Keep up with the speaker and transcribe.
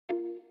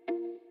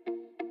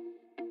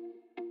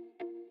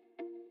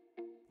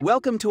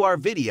Welcome to our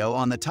video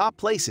on the top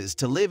places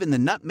to live in the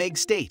Nutmeg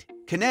State,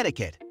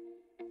 Connecticut.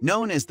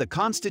 Known as the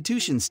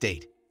Constitution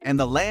State and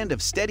the land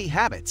of steady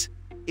habits,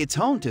 it's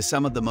home to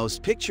some of the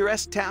most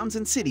picturesque towns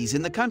and cities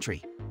in the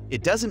country.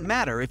 It doesn't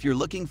matter if you're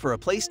looking for a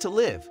place to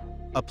live,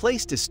 a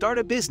place to start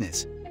a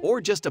business,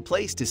 or just a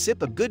place to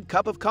sip a good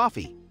cup of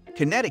coffee.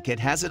 Connecticut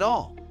has it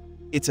all.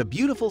 It's a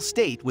beautiful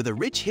state with a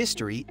rich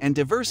history and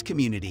diverse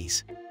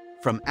communities.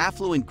 From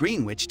affluent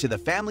Greenwich to the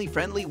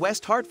family-friendly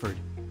West Hartford,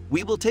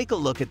 we will take a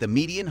look at the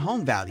median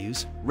home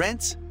values,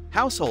 rents,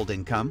 household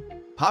income,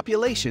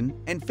 population,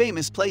 and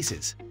famous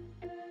places.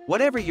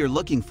 Whatever you're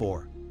looking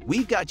for,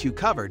 we've got you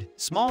covered.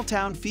 Small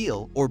town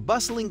feel or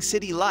bustling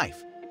city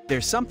life,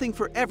 there's something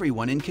for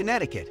everyone in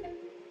Connecticut.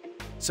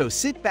 So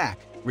sit back,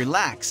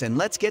 relax, and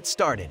let's get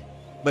started.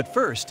 But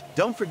first,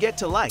 don't forget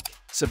to like,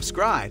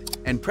 subscribe,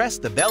 and press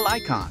the bell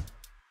icon.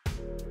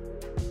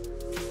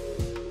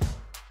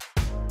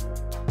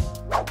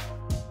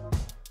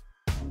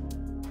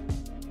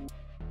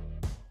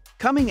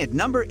 Coming at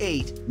number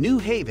 8, New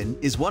Haven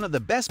is one of the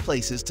best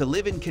places to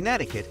live in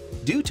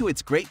Connecticut due to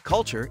its great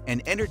culture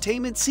and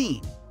entertainment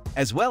scene,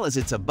 as well as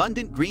its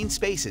abundant green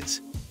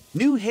spaces.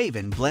 New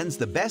Haven blends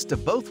the best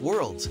of both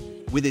worlds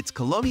with its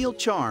colonial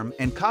charm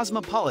and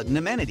cosmopolitan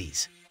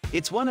amenities.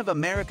 It's one of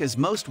America's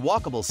most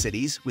walkable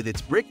cities with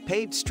its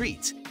brick-paved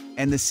streets,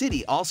 and the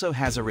city also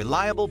has a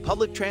reliable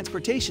public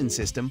transportation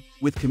system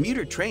with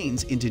commuter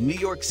trains into New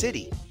York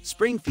City,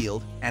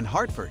 Springfield, and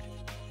Hartford.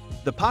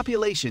 The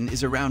population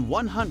is around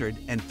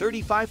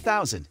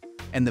 135,000,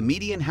 and the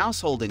median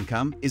household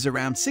income is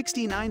around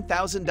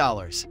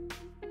 $69,000.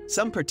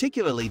 Some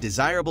particularly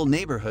desirable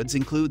neighborhoods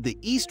include the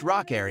East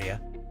Rock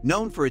area,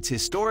 known for its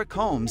historic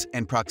homes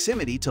and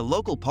proximity to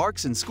local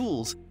parks and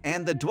schools,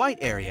 and the Dwight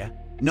area,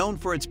 known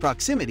for its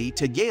proximity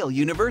to Yale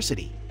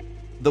University.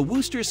 The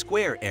Wooster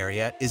Square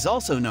area is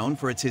also known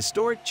for its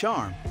historic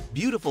charm,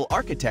 beautiful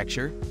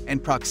architecture,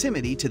 and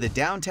proximity to the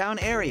downtown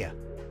area.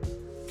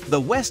 The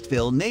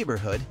Westville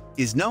neighborhood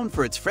is known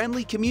for its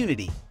friendly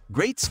community,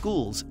 great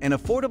schools, and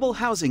affordable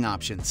housing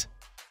options.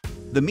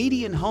 The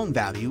median home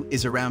value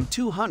is around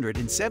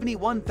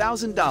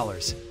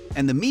 $271,000,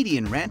 and the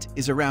median rent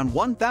is around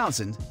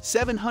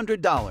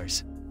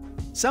 $1,700.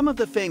 Some of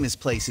the famous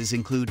places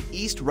include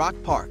East Rock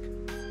Park,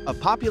 a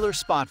popular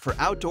spot for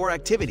outdoor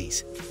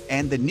activities,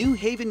 and the New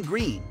Haven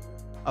Green,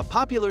 a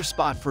popular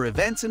spot for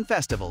events and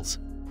festivals.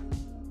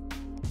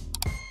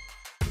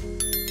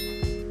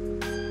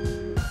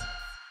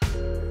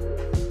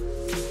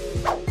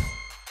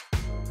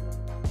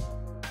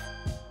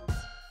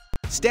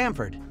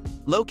 Stamford,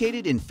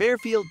 located in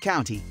Fairfield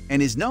County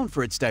and is known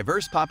for its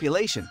diverse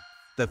population,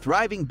 the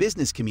thriving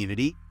business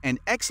community, and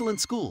excellent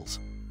schools.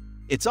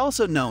 It's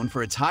also known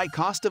for its high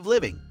cost of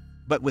living,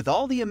 but with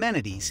all the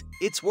amenities,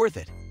 it's worth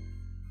it.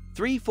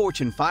 3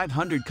 Fortune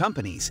 500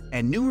 companies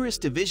and numerous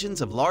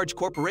divisions of large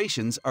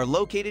corporations are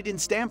located in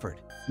Stamford,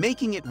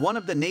 making it one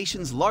of the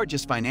nation's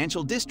largest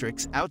financial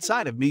districts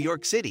outside of New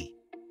York City.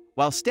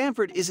 While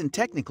Stamford isn't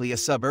technically a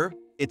suburb,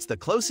 it's the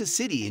closest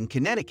city in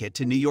Connecticut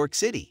to New York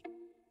City.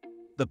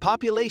 The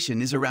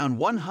population is around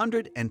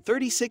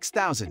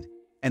 136,000,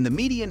 and the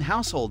median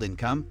household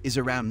income is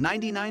around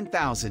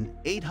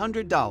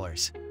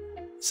 $99,800.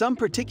 Some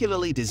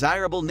particularly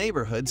desirable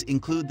neighborhoods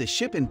include the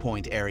Shipping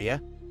Point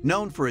area,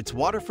 known for its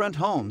waterfront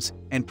homes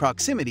and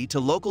proximity to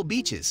local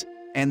beaches,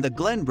 and the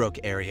Glenbrook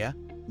area,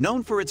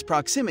 known for its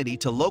proximity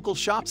to local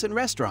shops and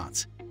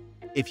restaurants.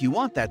 If you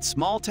want that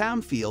small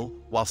town feel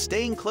while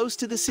staying close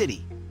to the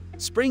city,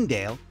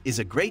 Springdale is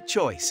a great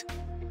choice.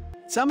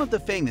 Some of the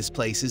famous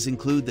places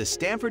include the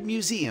Stamford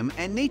Museum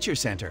and Nature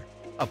Center,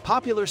 a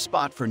popular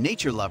spot for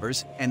nature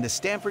lovers, and the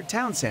Stamford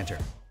Town Center,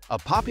 a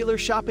popular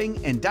shopping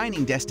and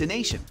dining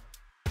destination.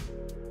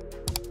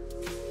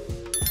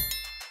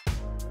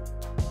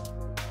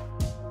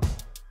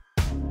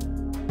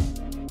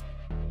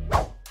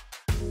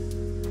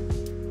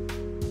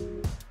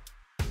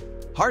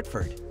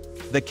 Hartford,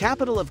 the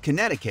capital of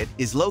Connecticut,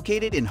 is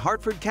located in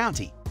Hartford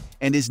County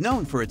and is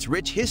known for its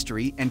rich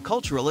history and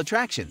cultural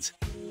attractions.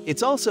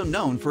 It's also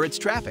known for its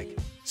traffic,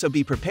 so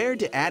be prepared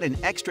to add an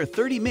extra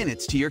 30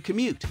 minutes to your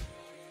commute.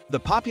 The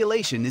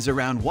population is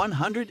around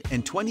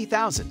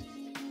 120,000.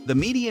 The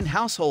median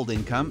household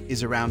income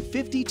is around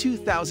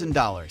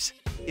 $52,000.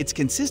 It's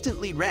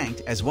consistently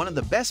ranked as one of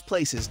the best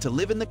places to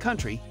live in the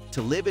country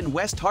to live in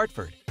West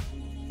Hartford.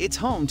 It's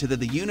home to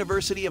the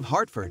University of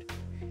Hartford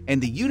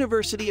and the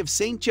University of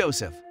St.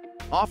 Joseph,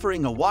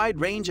 offering a wide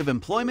range of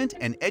employment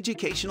and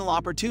educational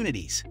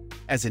opportunities.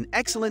 As an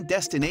excellent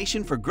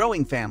destination for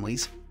growing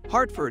families,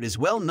 Hartford is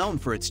well known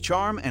for its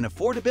charm and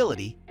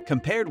affordability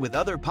compared with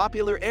other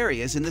popular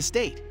areas in the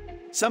state.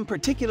 Some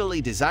particularly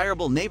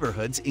desirable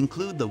neighborhoods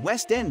include the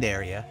West End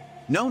area,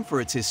 known for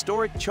its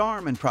historic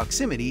charm and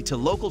proximity to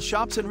local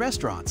shops and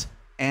restaurants,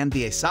 and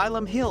the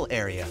Asylum Hill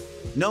area,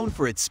 known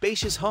for its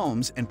spacious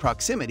homes and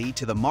proximity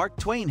to the Mark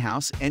Twain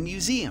House and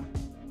Museum.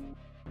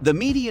 The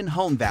median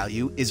home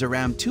value is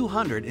around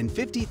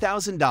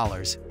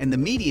 $250,000 and the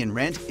median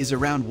rent is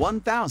around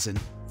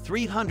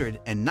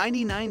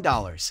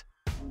 $1,399.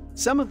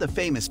 Some of the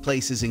famous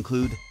places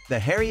include the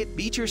Harriet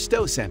Beecher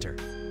Stowe Center,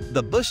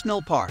 the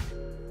Bushnell Park,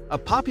 a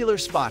popular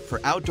spot for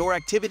outdoor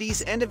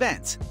activities and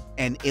events,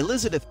 and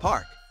Elizabeth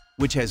Park,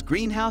 which has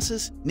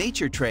greenhouses,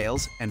 nature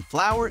trails, and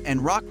flower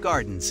and rock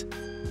gardens.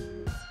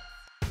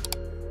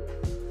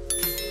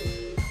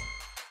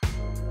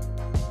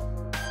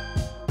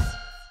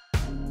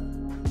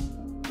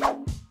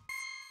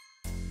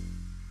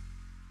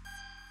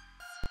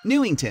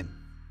 Newington,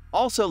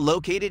 also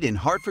located in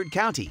Hartford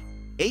County,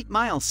 8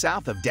 miles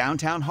south of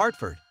downtown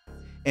Hartford,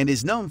 and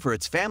is known for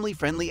its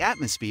family-friendly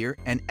atmosphere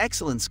and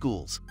excellent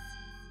schools.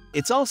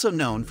 It's also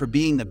known for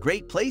being a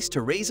great place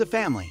to raise a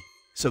family,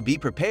 so be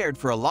prepared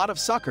for a lot of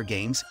soccer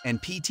games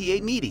and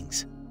PTA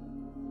meetings.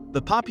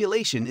 The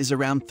population is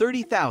around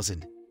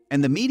 30,000,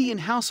 and the median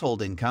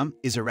household income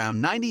is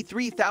around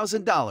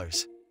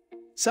 $93,000.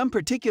 Some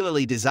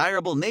particularly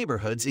desirable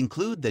neighborhoods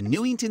include the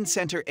Newington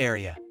Center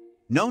area,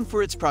 known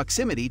for its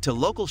proximity to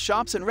local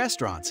shops and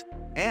restaurants,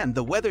 and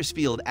the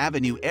Wethersfield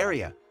Avenue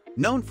area,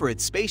 known for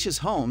its spacious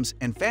homes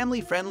and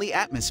family-friendly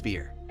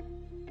atmosphere.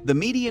 The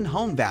median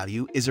home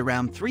value is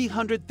around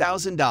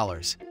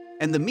 $300,000,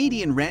 and the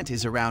median rent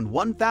is around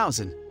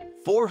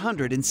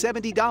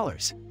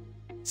 $1,470.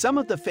 Some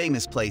of the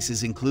famous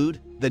places include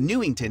the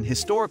Newington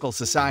Historical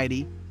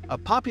Society, a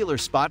popular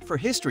spot for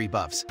history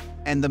buffs,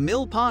 and the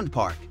Mill Pond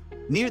Park,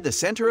 near the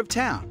center of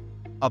town,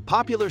 a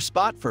popular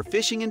spot for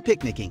fishing and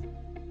picnicking.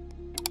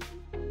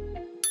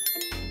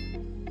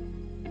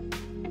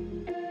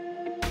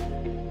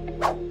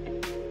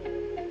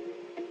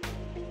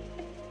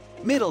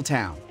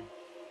 Middletown.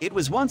 It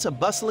was once a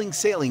bustling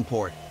sailing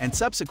port and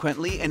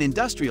subsequently an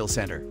industrial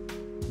center,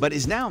 but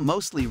is now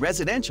mostly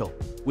residential,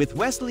 with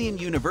Wesleyan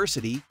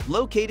University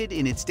located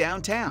in its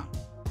downtown.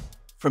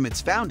 From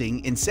its founding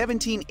in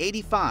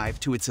 1785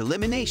 to its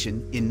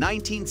elimination in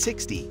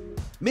 1960,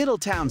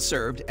 Middletown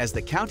served as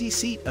the county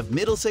seat of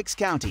Middlesex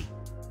County.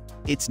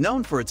 It's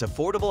known for its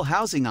affordable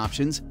housing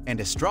options and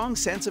a strong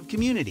sense of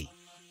community.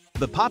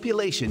 The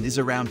population is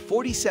around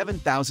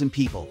 47,000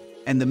 people,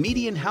 and the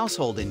median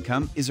household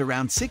income is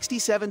around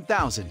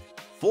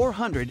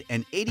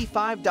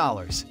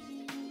 $67,485.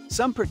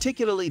 Some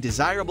particularly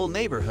desirable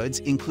neighborhoods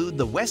include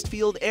the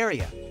Westfield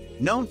area,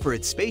 known for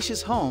its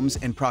spacious homes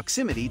and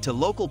proximity to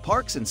local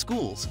parks and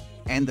schools,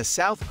 and the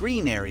South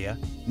Green area,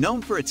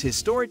 known for its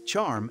historic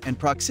charm and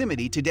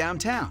proximity to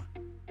downtown.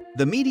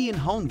 The median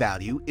home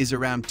value is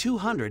around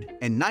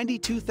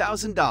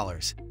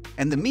 $292,000,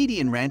 and the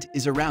median rent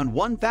is around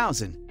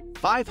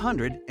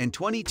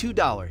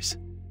 $1,522.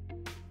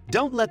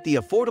 Don't let the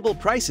affordable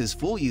prices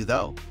fool you,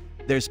 though.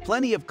 There's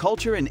plenty of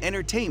culture and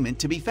entertainment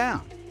to be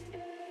found.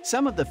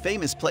 Some of the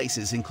famous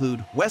places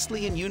include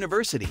Wesleyan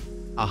University,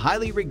 a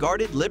highly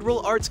regarded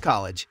liberal arts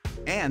college,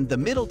 and the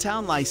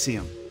Middletown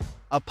Lyceum,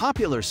 a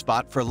popular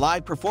spot for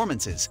live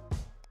performances.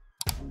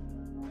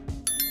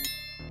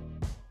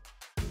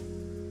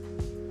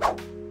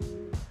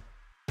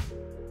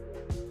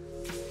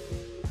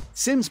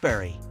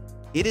 Simsbury.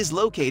 It is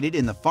located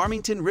in the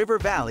Farmington River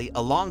Valley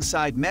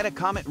alongside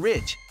Metacomet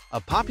Ridge, a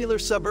popular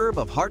suburb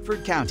of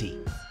Hartford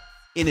County.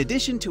 In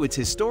addition to its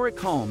historic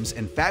homes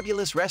and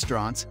fabulous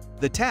restaurants,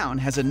 the town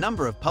has a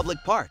number of public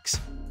parks.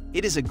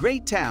 It is a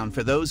great town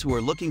for those who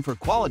are looking for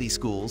quality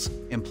schools,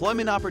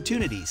 employment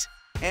opportunities,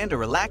 and a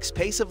relaxed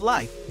pace of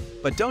life,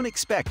 but don't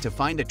expect to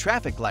find a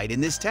traffic light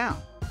in this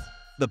town.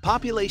 The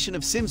population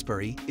of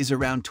Simsbury is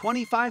around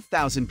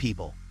 25,000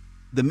 people.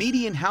 The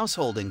median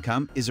household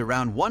income is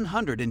around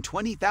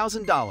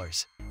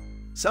 $120,000.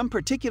 Some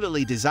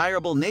particularly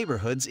desirable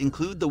neighborhoods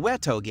include the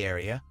Wetogue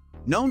area,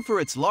 known for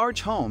its large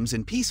homes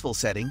and peaceful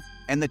setting,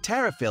 and the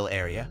Tarryville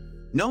area,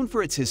 known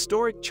for its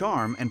historic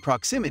charm and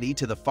proximity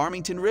to the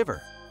Farmington River.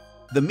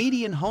 The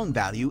median home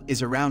value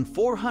is around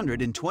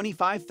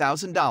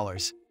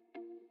 $425,000,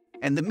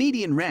 and the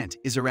median rent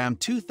is around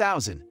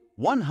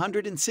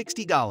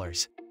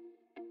 $2,160.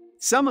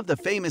 Some of the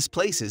famous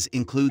places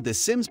include the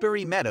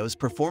Simsbury Meadows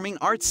Performing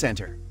Arts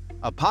Center,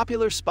 a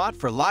popular spot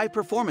for live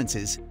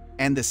performances,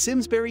 and the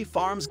Simsbury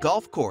Farms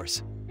Golf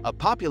Course, a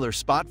popular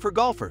spot for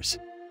golfers.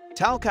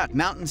 Talcott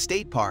Mountain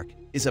State Park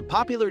is a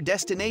popular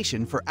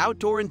destination for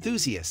outdoor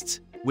enthusiasts,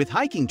 with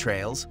hiking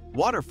trails,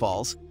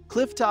 waterfalls,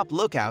 clifftop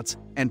lookouts,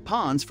 and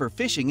ponds for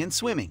fishing and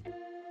swimming.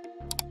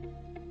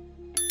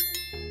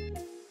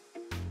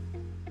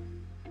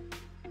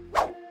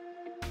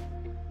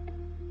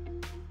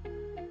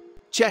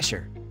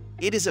 Cheshire.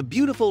 It is a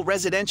beautiful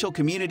residential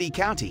community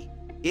county.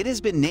 It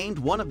has been named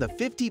one of the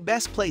 50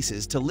 best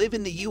places to live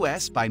in the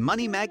U.S. by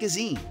Money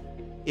Magazine.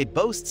 It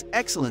boasts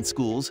excellent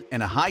schools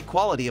and a high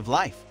quality of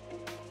life.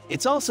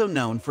 It's also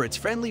known for its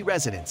friendly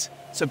residents,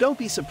 so don't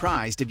be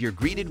surprised if you're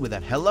greeted with a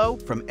hello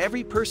from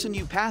every person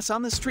you pass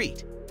on the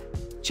street.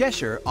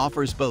 Cheshire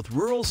offers both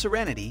rural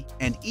serenity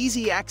and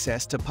easy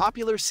access to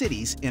popular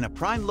cities in a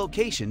prime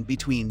location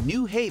between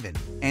New Haven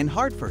and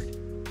Hartford.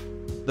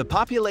 The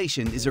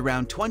population is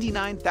around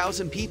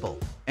 29,000 people,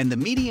 and the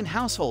median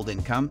household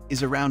income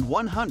is around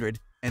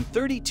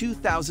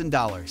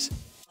 $132,000.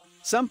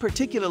 Some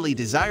particularly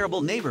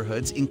desirable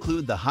neighborhoods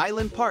include the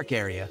Highland Park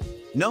area,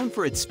 known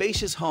for its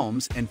spacious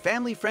homes and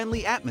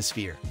family-friendly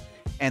atmosphere,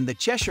 and the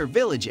Cheshire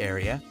Village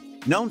area,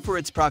 known for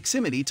its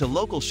proximity to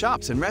local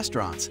shops and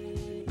restaurants.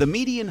 The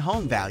median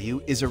home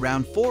value is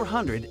around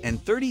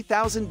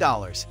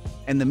 $430,000,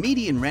 and the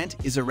median rent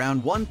is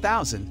around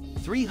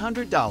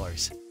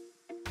 $1,300.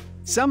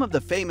 Some of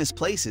the famous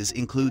places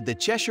include the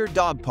Cheshire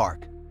Dog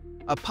Park,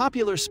 a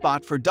popular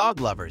spot for dog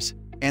lovers,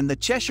 and the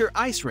Cheshire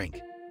Ice Rink,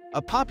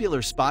 a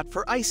popular spot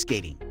for ice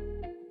skating.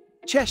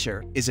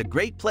 Cheshire is a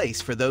great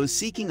place for those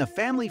seeking a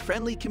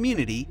family-friendly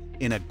community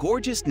in a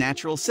gorgeous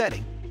natural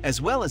setting,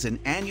 as well as an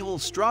annual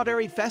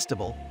strawberry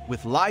festival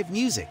with live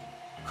music,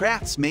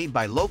 crafts made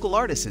by local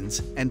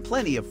artisans, and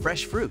plenty of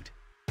fresh fruit.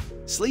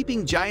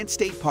 Sleeping Giant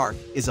State Park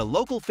is a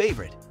local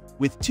favorite,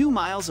 with 2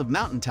 miles of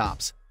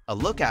mountaintops, a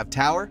lookout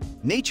tower,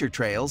 nature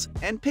trails,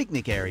 and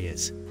picnic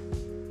areas.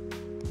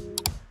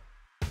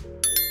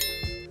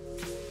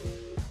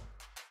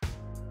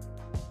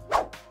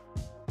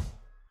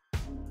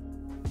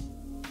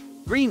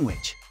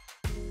 Greenwich.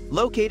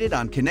 Located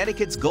on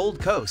Connecticut's Gold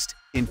Coast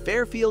in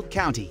Fairfield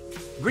County,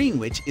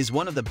 Greenwich is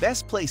one of the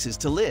best places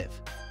to live.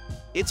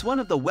 It's one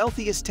of the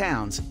wealthiest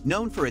towns,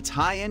 known for its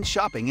high-end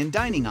shopping and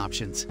dining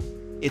options.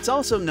 It's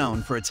also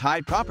known for its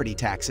high property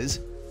taxes,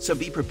 so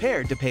be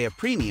prepared to pay a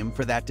premium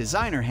for that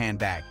designer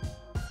handbag.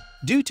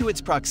 Due to its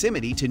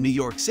proximity to New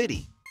York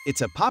City,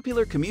 it's a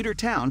popular commuter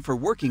town for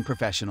working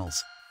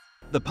professionals.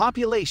 The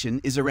population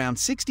is around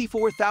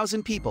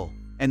 64,000 people,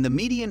 and the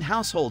median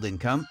household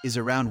income is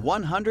around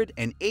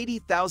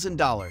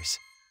 $180,000.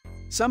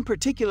 Some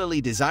particularly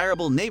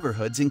desirable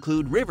neighborhoods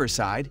include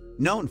Riverside,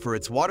 known for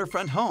its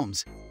waterfront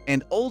homes,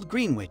 and Old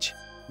Greenwich,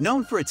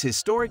 known for its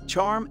historic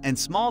charm and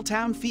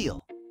small-town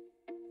feel.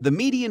 The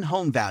median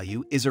home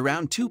value is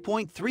around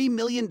 $2.3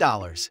 million,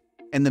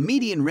 and the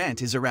median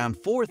rent is around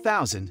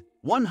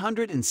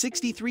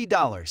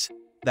 $4,163.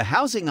 The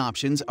housing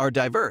options are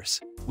diverse,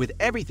 with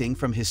everything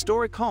from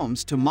historic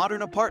homes to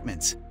modern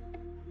apartments.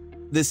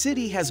 The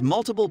city has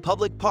multiple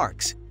public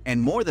parks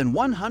and more than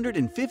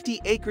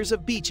 150 acres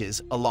of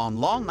beaches along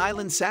Long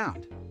Island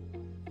Sound.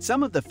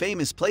 Some of the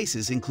famous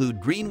places include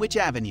Greenwich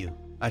Avenue,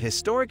 a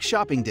historic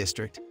shopping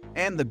district,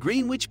 and the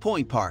Greenwich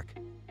Point Park,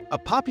 a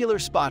popular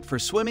spot for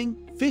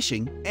swimming,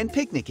 fishing, and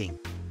picnicking.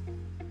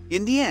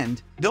 In the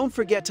end, don't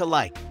forget to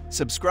like,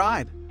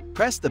 subscribe,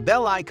 press the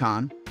bell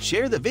icon,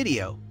 share the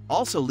video,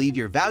 also leave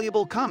your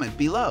valuable comment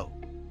below.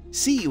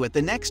 See you at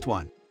the next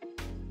one.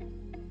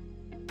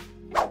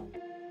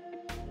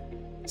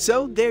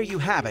 So there you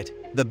have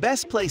it, the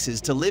best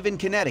places to live in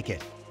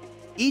Connecticut.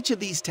 Each of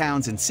these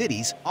towns and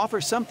cities offer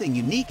something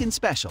unique and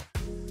special,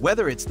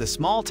 whether it's the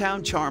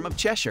small-town charm of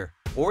Cheshire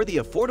or the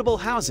affordable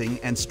housing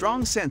and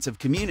strong sense of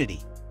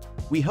community.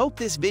 We hope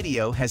this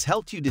video has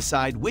helped you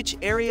decide which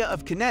area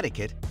of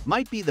Connecticut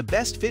might be the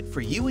best fit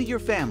for you and your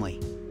family.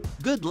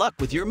 Good luck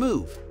with your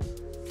move!